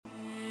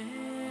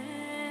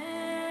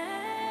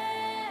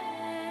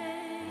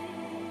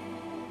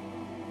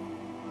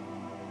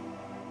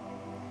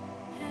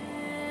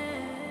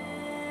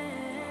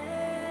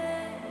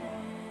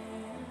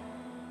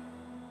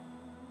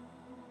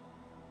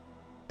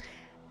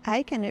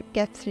Hi, Canuck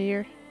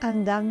Capture.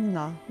 I'm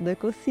Damina, the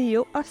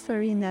co-CEO of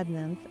Story in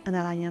Advance, an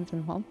alliance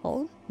in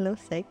Humboldt,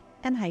 Low-Sec,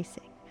 and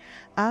High-Sec.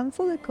 I'm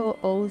also the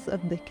co-host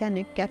of the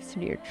Canuck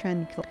Capture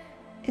Chronicle.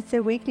 It's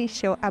a weekly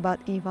show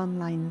about EVE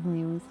Online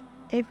news,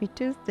 every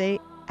Tuesday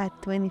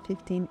at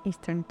 2015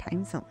 Eastern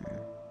Time Zone.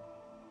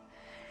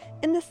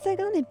 In the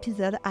second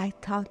episode, I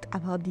talked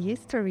about the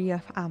history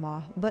of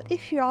Amarr, but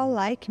if you are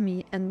like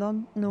me and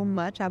don't know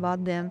much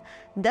about them,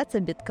 that's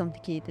a bit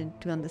complicated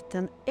to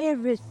understand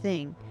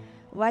everything.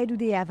 Why do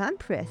they have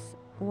empress?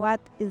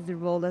 What is the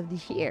role of the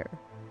hair?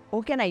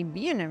 How can I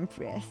be an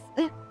empress?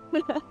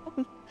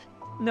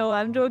 No,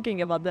 I'm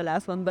joking about the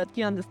last one, but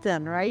you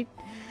understand, right?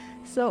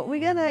 So we're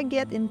gonna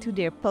get into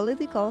their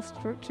political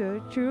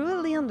structure to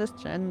really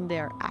understand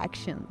their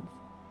actions.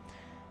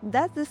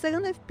 That's the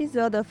second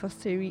episode of a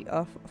series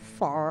of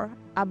 4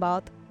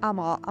 about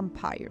Amarr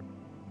Empire.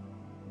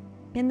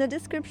 In the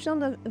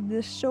description of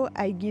the show,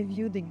 I give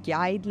you the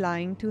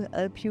guideline to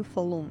help you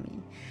follow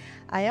me.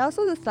 I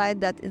also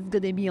decided that it's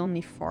gonna be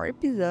only 4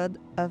 episodes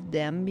of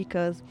them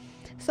because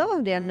some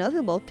of their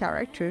notable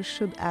characters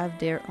should have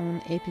their own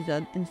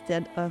episode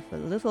instead of a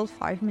little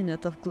 5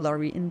 minutes of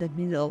glory in the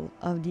middle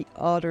of the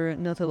other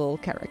notable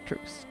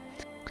characters.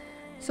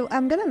 So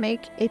I'm gonna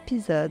make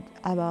episodes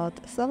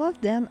about some of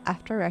them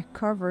after I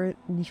cover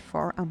the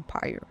 4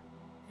 empire.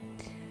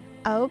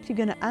 I hope you're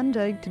gonna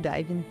enjoy to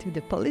dive into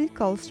the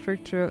political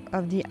structure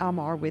of the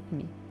Amarr with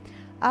me.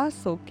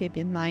 Also keep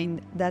in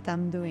mind that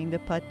I'm doing the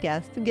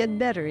podcast to get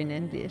better in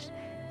English,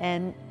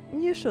 and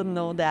you should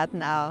know that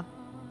now.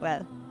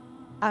 Well,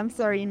 I'm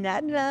sorry in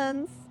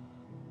advance.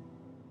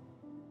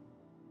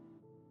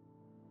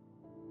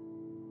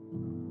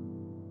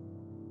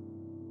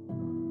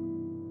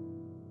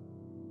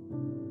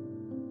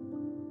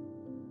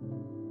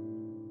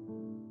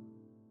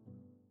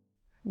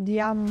 The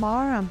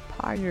Amarr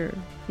Empire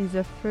is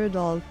a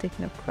feudal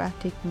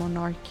technocratic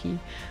monarchy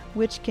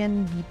which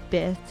can be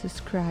best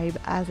described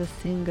as a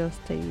single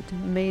state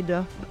made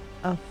up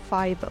of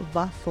 5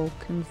 vassal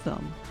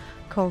kingdoms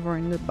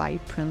governed by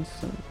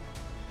princes,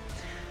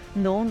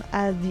 known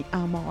as the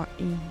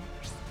Amarrians,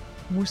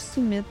 who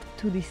submit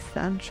to the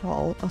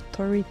central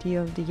authority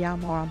of the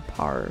Amarr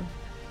Empire.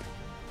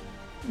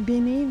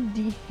 Beneath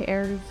the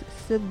heirs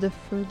sit the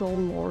feudal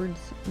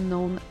lords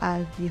known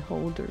as the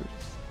holders,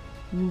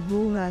 who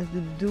rule as the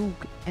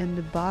Duke and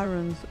the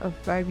Barons of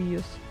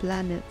various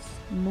planets,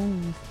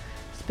 moons,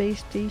 space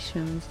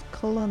stations,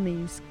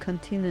 colonies,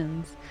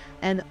 continents,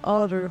 and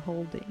other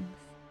holdings.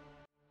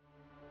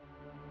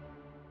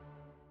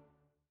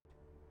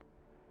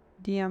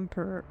 The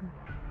Emperor.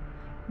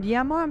 The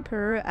Amarr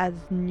Emperor has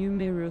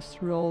numerous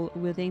roles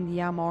within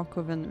the Amarr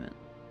Covenant.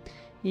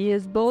 He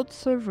is both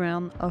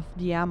sovereign of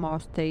the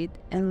Amarr state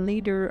and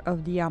leader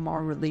of the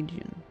Amarr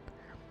religion.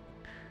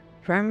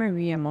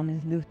 Primary among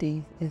his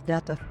duties is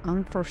that of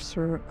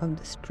enforcer of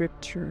the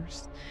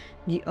scriptures,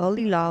 the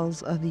holy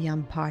laws of the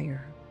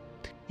empire.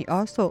 He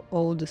also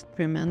holds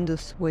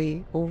tremendous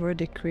sway over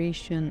the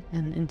creation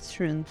and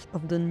issuance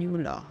of the new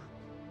law.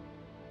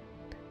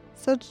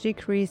 Such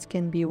decrees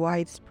can be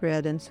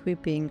widespread and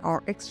sweeping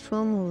or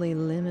extremely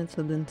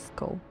limited in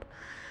scope.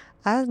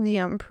 As the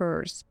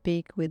emperor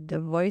speaks with the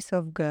voice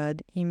of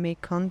God, he may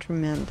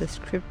countermand the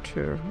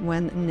scripture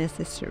when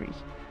necessary,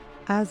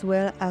 as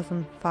well as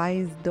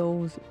emphasize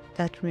those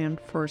that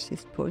reinforce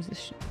his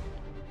position.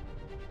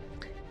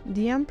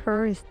 The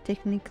emperor is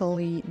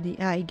technically the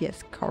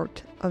highest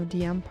court of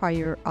the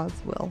empire as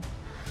well,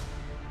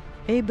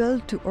 able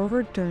to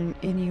overturn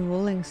any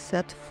ruling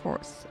set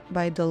forth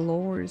by the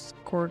lower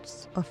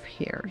courts of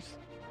heirs.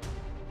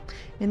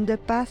 In the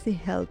past he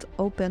held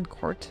open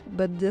court,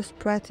 but this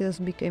practice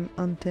became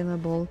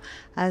untenable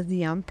as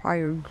the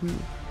empire grew.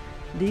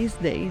 These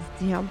days,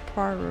 the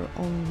emperor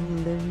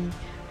only levies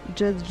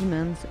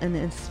judgments in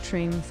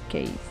extreme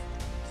cases,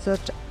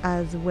 such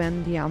as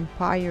when the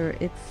empire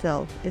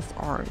itself is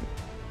armed.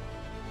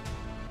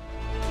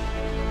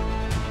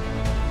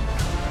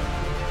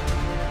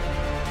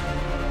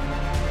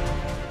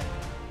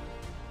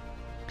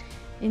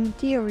 In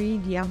theory,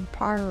 the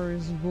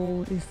emperor's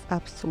rule is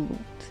absolute.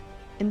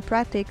 In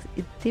practice,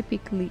 it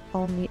typically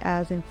only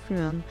has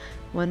influence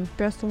when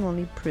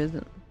personally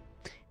present.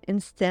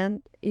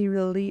 Instead, he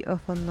relies on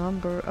a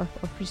number of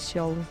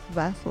officials,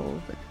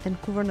 vassals, and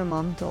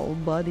governmental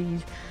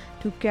bodies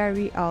to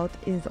carry out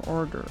his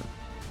order.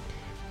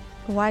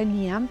 While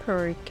the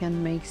emperor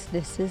can make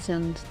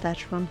decisions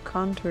that run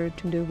counter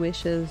to the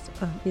wishes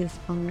of his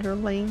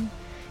underling,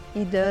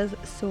 he does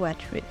so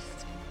at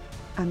risk.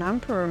 An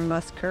emperor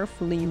must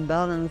carefully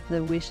balance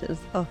the wishes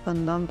of a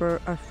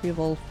number of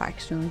rival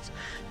factions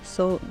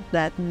so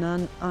that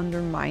none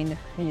undermine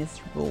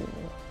his rule.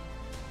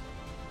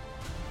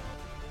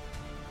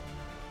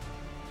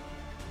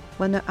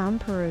 When the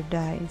emperor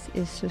dies,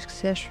 his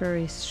successor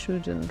is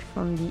chosen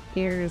from the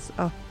heirs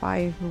of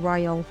 5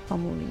 royal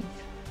families.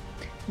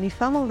 The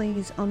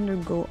families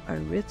undergo a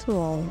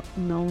ritual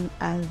known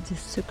as the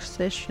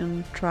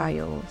succession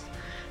trials,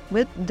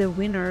 with the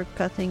winner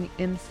cutting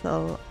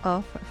himself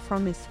off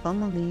from his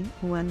family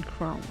when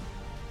crowned.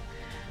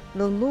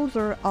 The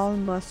loser all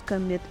must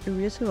commit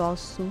ritual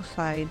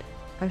suicide,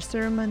 a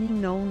ceremony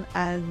known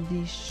as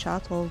the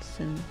shuttle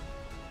sin.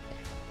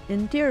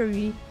 In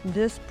theory,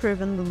 this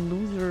prevents the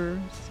losers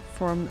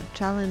from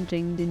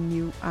challenging the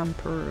new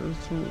emperor's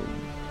rule.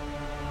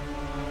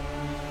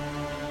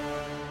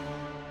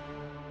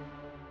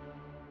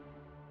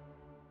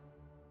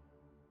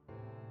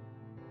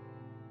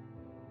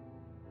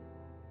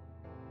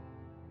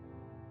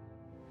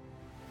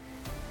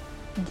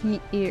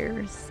 The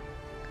heirs.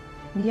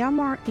 The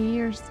Amarr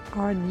heirs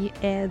are the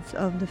heads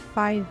of the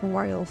 5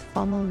 royal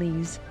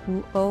families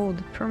who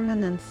hold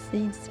permanent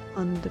seats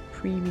on the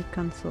Privy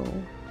Council.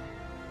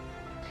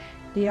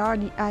 They are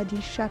the Adi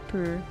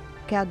Shapur,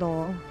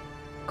 Kador,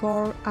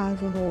 Kor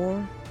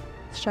Azor,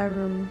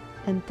 Sharum,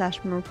 and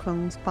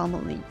Tashmurkong's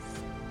families.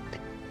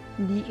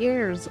 The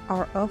heirs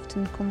are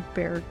often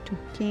compared to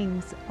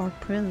kings or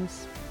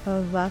princes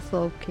of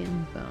vassal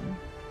kingdom.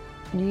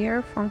 The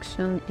heir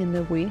function in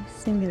a way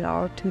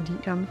similar to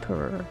the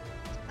emperor,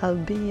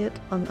 albeit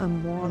on a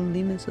more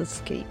limited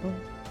scale.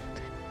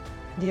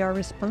 They are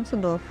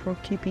responsible for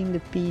keeping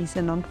the peace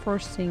and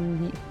enforcing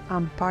the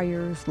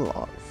empire's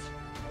laws.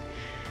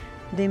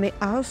 They may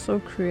also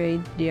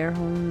create their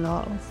own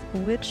laws,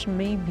 which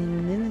may be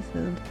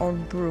limited or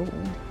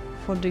broad,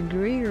 for the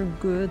greater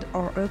good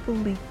or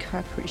openly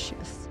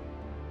capricious.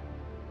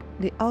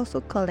 They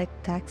also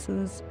collect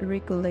taxes,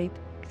 regulate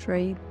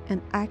trade,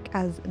 and act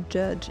as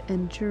judge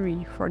and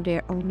jury for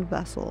their own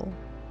vassal.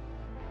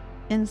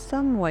 In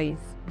some ways,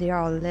 they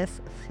are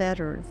less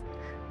fettered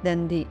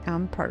than the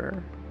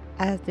emperor,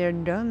 as their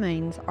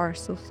domains are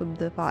so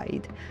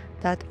subdivided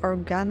that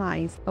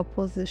organized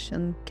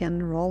opposition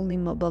can rarely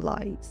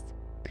mobilize.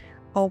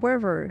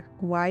 However,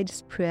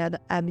 widespread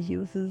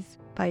abuses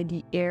by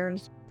the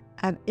heirs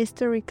have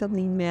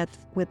historically met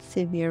with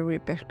severe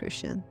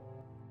repercussion.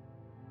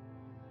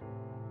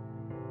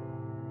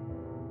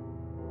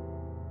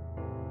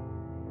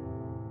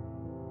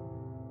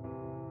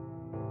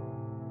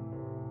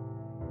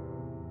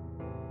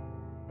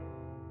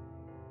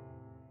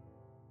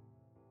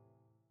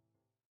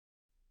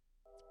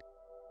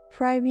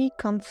 Privy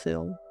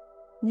Council.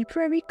 The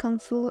Privy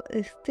Council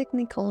is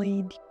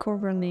technically the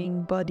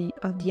governing body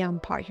of the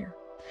empire,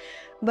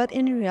 but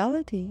in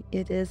reality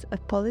it is a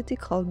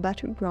political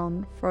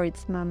battleground for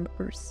its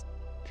members.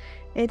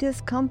 It is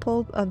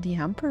composed of the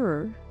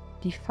emperor,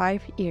 the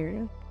 5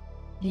 heirs,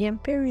 the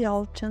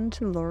imperial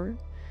chancellor,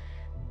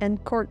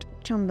 and court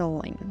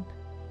chamberlain.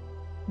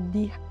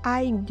 The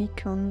high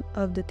beacon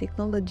of the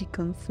Technology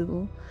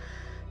Council,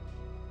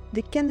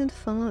 the Canon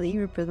family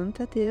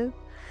representative,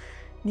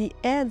 the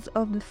heads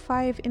of the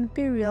 5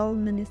 imperial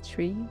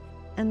ministries,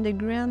 and the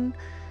Grand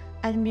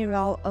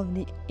Admiral of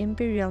the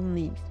Imperial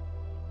Navy.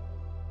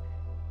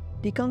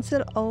 The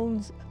council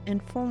holds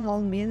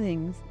informal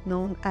meetings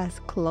known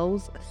as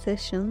closed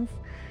sessions,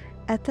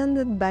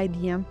 attended by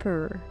the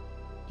emperor,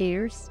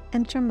 heirs,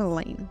 and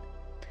chamberlain.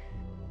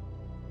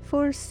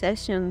 Full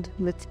sessions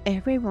with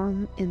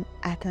everyone in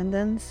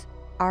attendance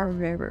are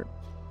rare.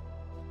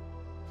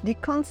 The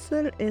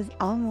council is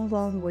almost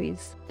always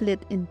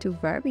split into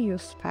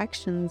various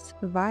factions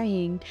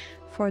vying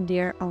for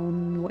their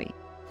own way.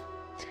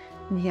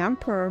 The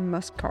emperor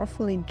must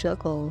carefully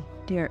juggle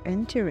their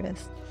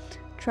interests,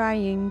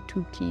 trying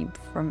to keep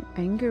from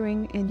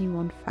angering any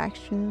one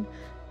faction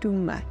too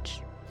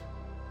much.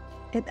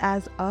 It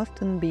has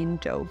often been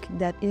joked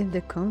that if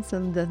the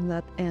council does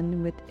not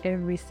end with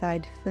every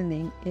side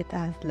feeling it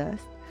has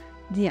lost,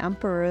 the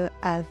emperor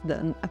has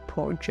done a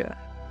poor job.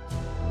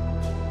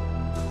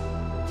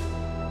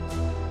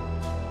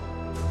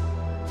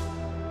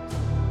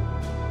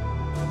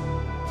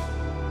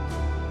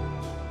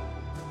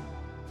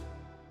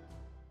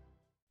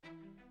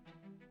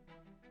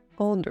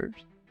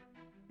 Elders.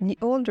 The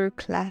older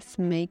class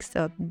makes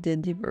up the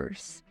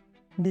diverse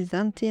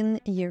Byzantine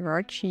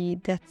hierarchy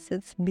that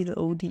sits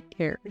below the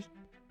heirs.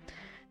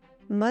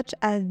 Much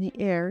as the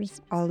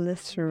heirs are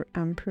lesser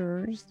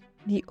emperors,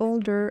 the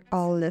older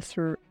are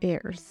lesser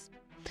heirs.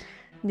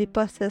 They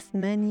possess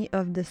many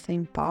of the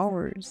same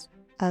powers,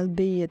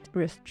 albeit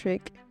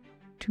restrict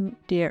to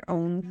their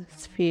own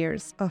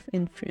spheres of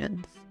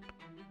influence.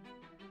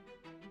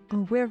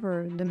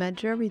 However, the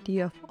majority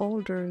of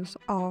elders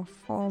are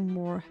far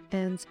more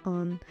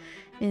hands-on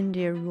in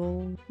their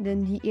role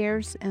than the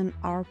heirs and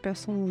are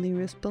personally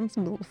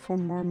responsible for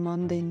more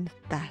mundane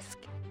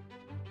tasks.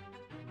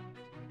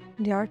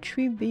 There are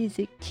 3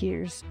 basic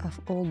tiers of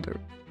elder,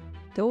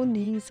 though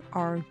these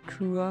are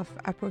rough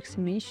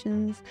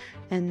approximations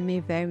and may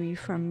vary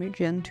from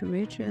region to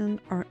region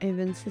or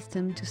even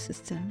system to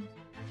system.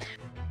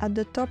 At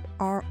the top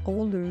are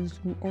elders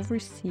who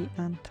oversee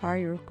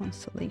entire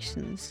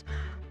constellations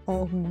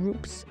or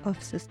groups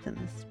of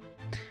systems.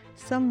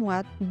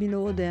 Somewhat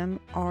below them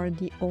are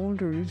the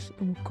elders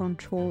who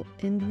control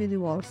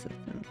individual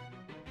systems.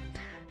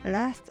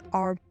 Last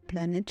are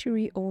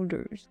planetary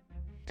elders,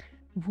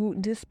 who,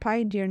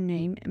 despite their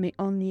name, may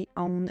only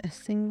own a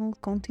single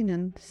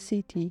continent,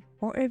 city,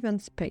 or even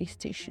space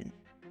station.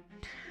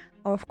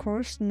 Of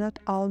course, not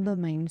all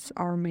domains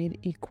are made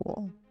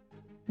equal.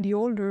 The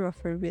holder of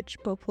a rich,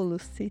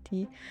 populous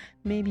city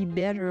may be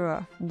better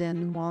off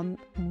than one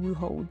who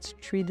holds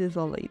 3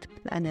 desolate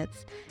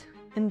planets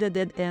in the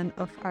dead end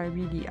of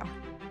Aridia.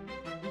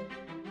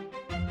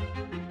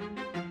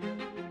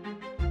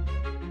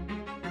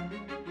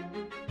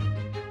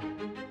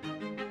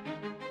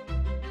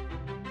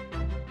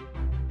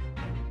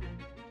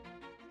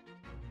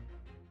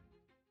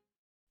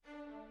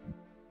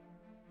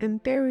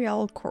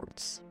 Imperial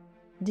courts.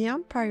 The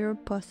empire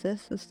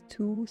possesses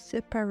 2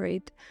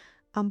 separate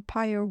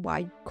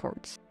empire-wide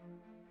courts.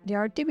 They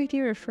are typically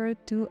referred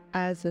to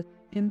as the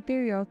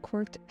imperial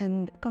court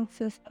and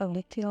consist of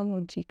the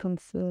theology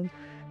council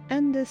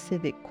and the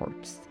civic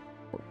courts.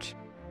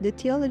 The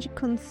theology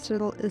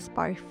council is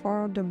by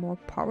far the more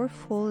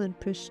powerful and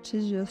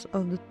prestigious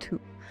of the 2,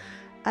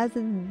 as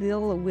it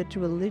deals with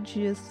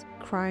religious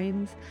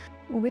crimes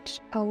which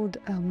hold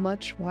a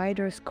much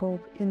wider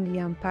scope in the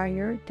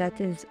empire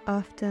that is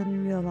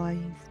often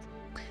realized.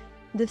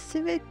 The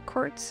civic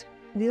courts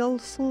deal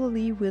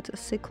solely with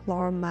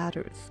secular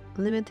matters,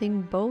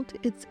 limiting both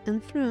its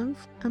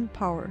influence and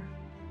power.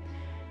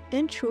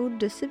 In truth,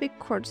 the civic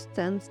court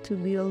tends to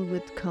deal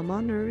with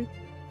commoners,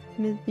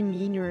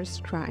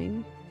 misdemeanors,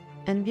 crime,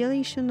 and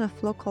violation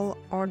of local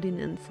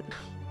ordinances.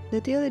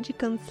 The theology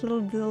council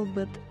deals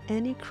with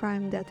any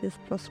crime that is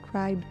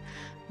prescribed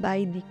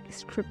by the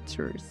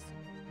scriptures.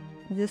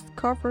 This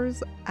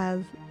covers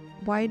a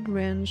wide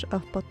range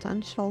of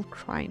potential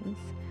crimes,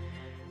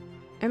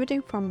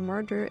 everything from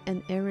murder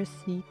and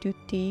heresy to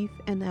theft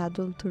and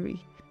adultery.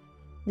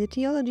 The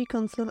theology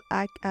council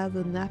acts as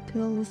an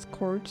appeals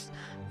court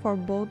for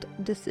both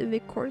the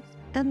civic courts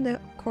and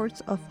the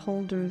courts of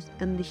holders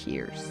and the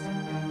heirs.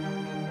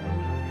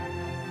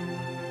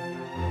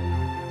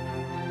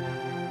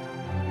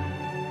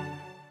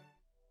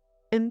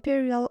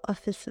 Imperial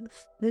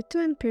offices. The 2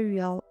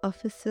 imperial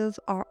offices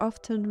are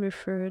often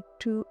referred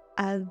to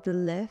as the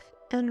left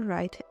and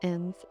right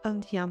ends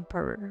of the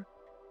emperor.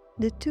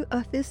 The 2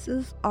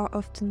 offices are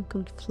often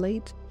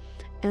conflated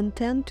and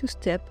tend to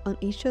step on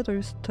each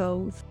other's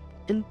toes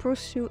in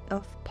pursuit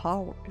of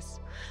powers.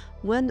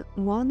 When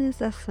one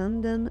is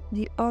ascendant,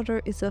 the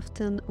other is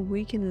often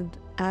weakened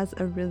as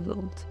a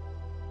result.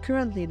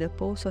 Currently, the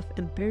post of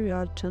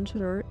Imperial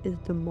Chancellor is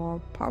the more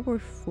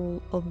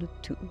powerful of the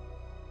 2.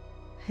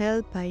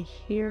 Held by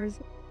heirs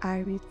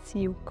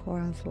Aritio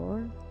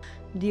Corazor,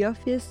 the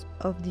office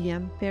of the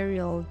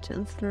Imperial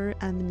Chancellor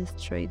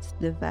administrates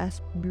the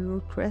vast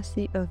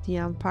bureaucracy of the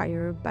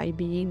empire by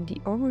being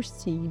the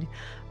overseer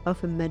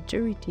of a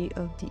majority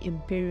of the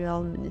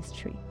imperial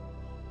ministry.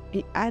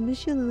 It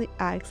additionally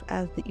acts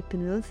as the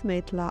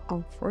penultimate law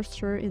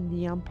enforcer in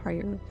the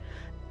empire,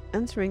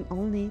 answering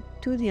only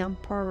to the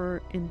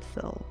emperor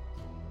himself.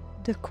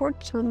 The court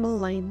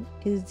chamberlain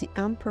is the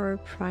emperor's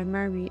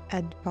primary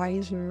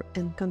advisor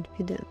and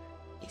confidant.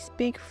 He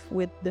speaks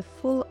with the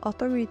full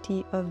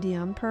authority of the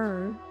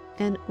emperor,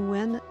 and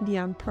when the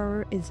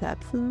emperor is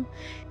absent,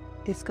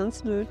 is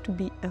considered to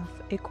be of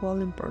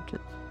equal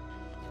importance.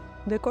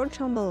 The court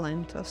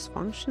chamberlain thus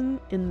functions,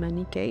 in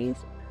many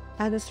cases,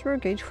 as a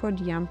surrogate for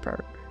the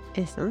emperor,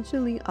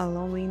 essentially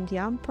allowing the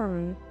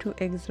emperor to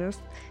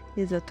exerce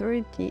his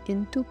authority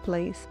in 2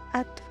 places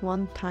at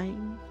one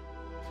time.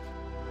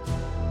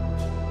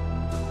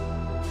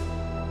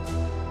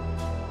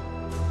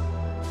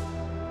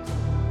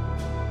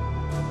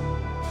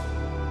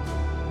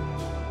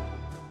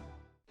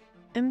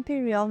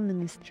 Imperial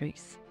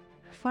ministries.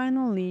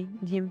 Finally,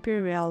 the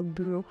imperial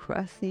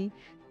bureaucracy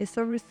is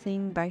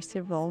overseen by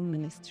several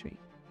ministries.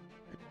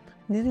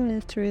 These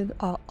ministries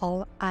are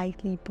all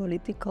highly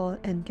political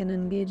and can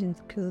engage in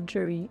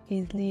skullduggery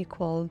easily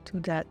equal to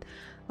that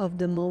of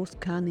the most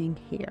cunning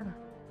heir.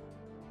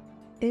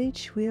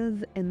 Each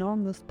wields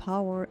enormous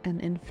power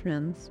and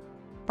influence,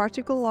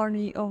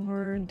 particularly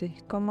over the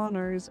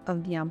commoners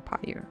of the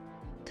empire.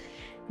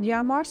 The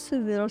Amarr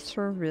Civil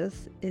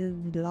Service is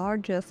the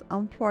largest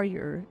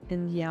employer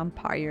in the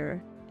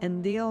empire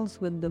and deals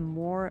with the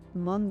more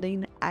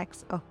mundane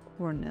acts of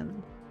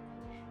governance.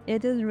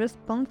 It is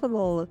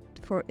responsible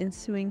for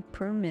issuing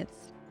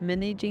permits,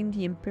 managing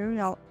the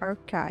imperial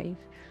archive,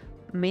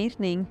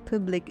 maintaining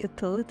public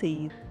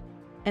utilities,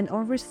 and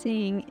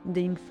overseeing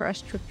the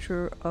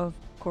infrastructure of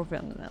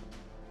government.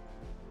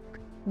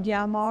 The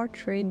Amarr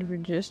Trade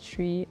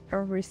Registry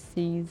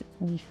oversees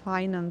the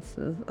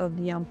finances of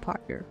the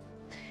empire.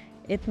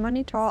 It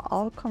monitors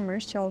all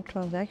commercial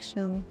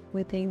transactions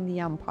within the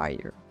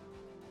empire,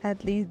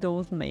 at least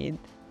those made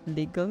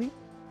legally,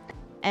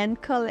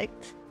 and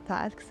collects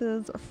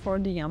taxes for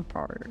the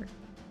emperor.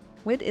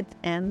 With its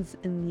ends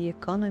in the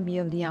economy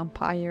of the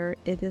empire,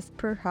 it is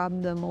perhaps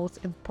the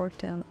most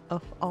important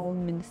of all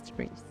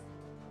ministries.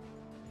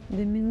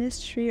 The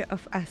Ministry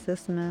of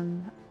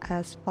Assessment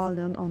has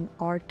fallen on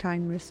hard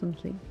time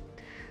recently,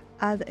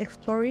 as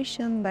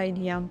exploration by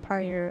the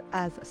empire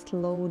has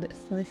slowed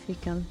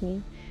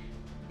significantly.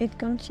 It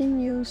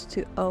continues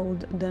to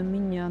hold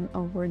dominion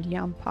over the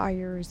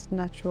empire's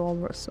natural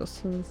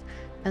resources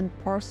and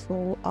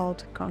parcel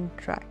out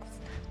contracts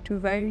to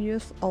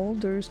various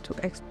holders to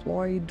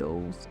exploit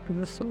those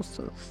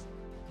resources.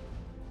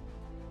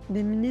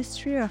 The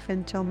Ministry of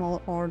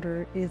Internal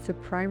Order is the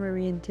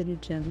primary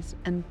intelligence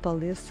and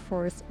police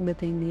force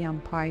within the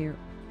empire.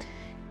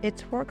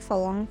 It works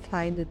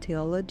alongside the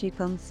theology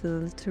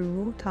councils to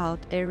root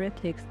out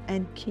heretics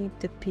and keep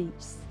the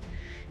peace.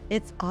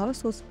 It's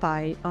also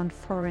spy on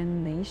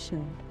foreign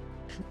nations,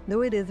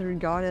 though it is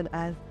regarded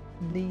as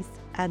least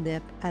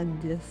adept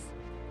at this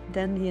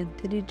than the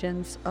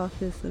intelligence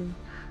offices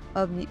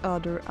of the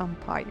other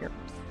empires.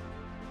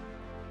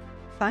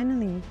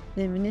 Finally,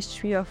 the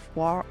Ministry of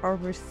War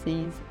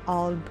oversees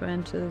all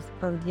branches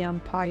of the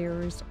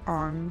empire's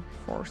armed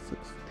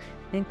forces,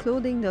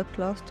 including the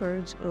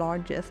cluster's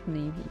largest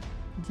navy,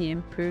 the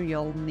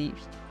Imperial Navy.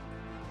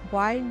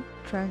 While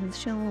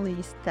traditionally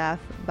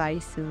staffed by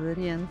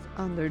civilians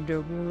under the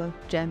rule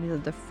of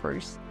Jamil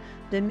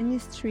I, the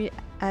ministry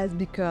has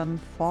become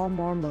far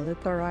more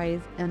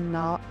militarized and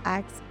now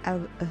acts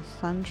as a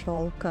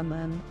central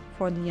command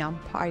for the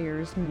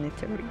empire's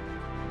military.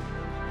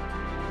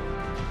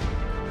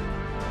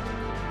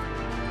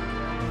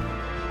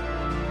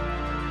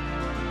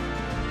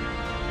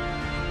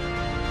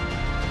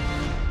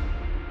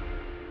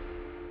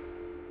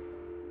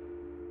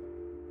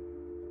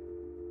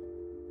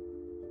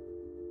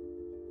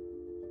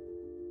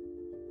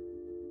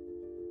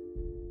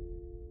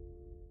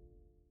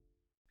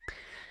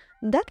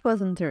 That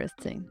was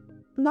interesting.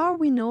 Now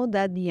we know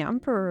that the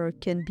emperor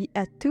can be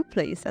at two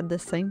places at the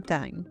same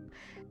time.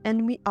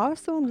 And we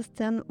also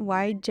understand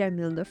why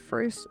Jamil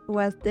I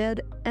was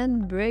dead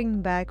and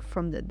brought back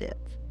from the dead.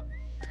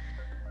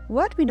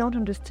 What we don't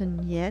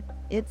understand yet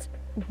is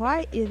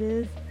why it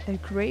is a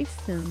grave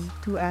sin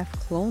to have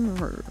cloned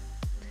her.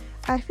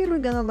 I feel we're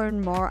gonna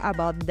learn more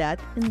about that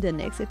in the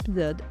next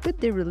episode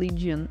with the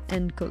religion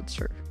and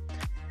culture.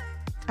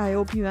 I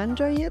hope you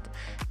enjoy it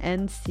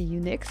and see you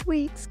next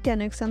week,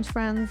 Canucks and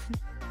friends.